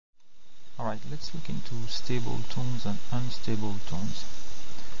Alright, let's look into stable tones and unstable tones.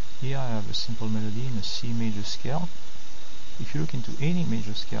 Here I have a simple melody in a C major scale. If you look into any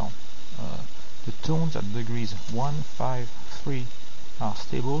major scale, the tones at degrees 1, 5, 3 are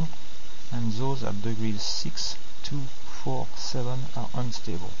stable, and those at degrees 6, 2, 4, 7 are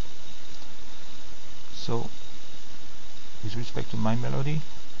unstable. So, with respect to my melody,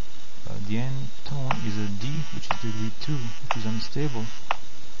 the end tone is a D, which is degree 2, which is unstable,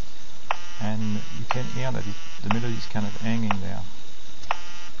 and you can hear that the melody is kind of hanging there.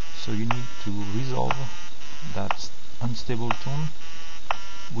 So you need to resolve that unstable tone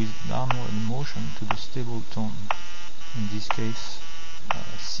with downward motion to the stable tone, in this case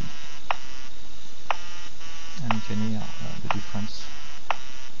C, and you can hear the difference.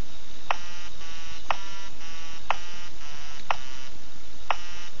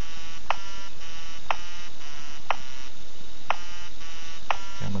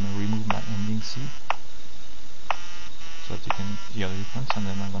 I'm going to remove my ending C so that you can hear the difference, and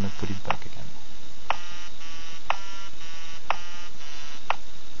then I'm going to put it back again.